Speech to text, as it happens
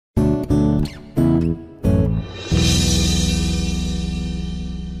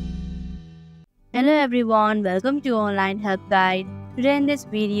Hello everyone, welcome to Online Help Guide. Today in this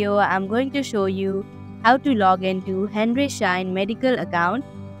video, I'm going to show you how to log into Henry Schein Medical account.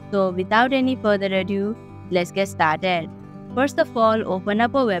 So without any further ado, let's get started. First of all, open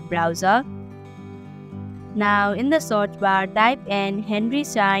up a web browser. Now in the search bar, type in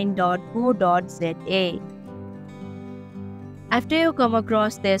henryschein.co.za. After you come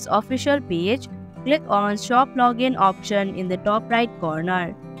across this official page, click on Shop Login option in the top right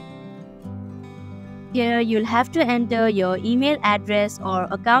corner. Here, you'll have to enter your email address or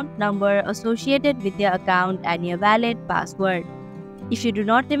account number associated with your account and your valid password. If you do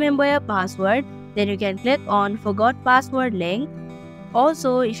not remember your password, then you can click on Forgot Password link.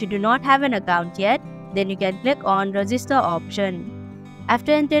 Also, if you do not have an account yet, then you can click on Register option.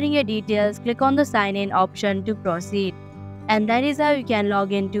 After entering your details, click on the Sign In option to proceed. And that is how you can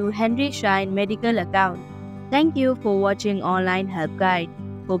log into Henry Schein Medical account. Thank you for watching Online Help Guide.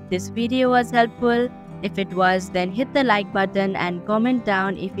 Hope this video was helpful. If it was, then hit the like button and comment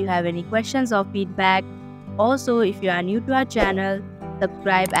down if you have any questions or feedback. Also, if you are new to our channel,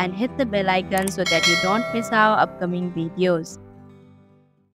 subscribe and hit the bell icon so that you don't miss our upcoming videos.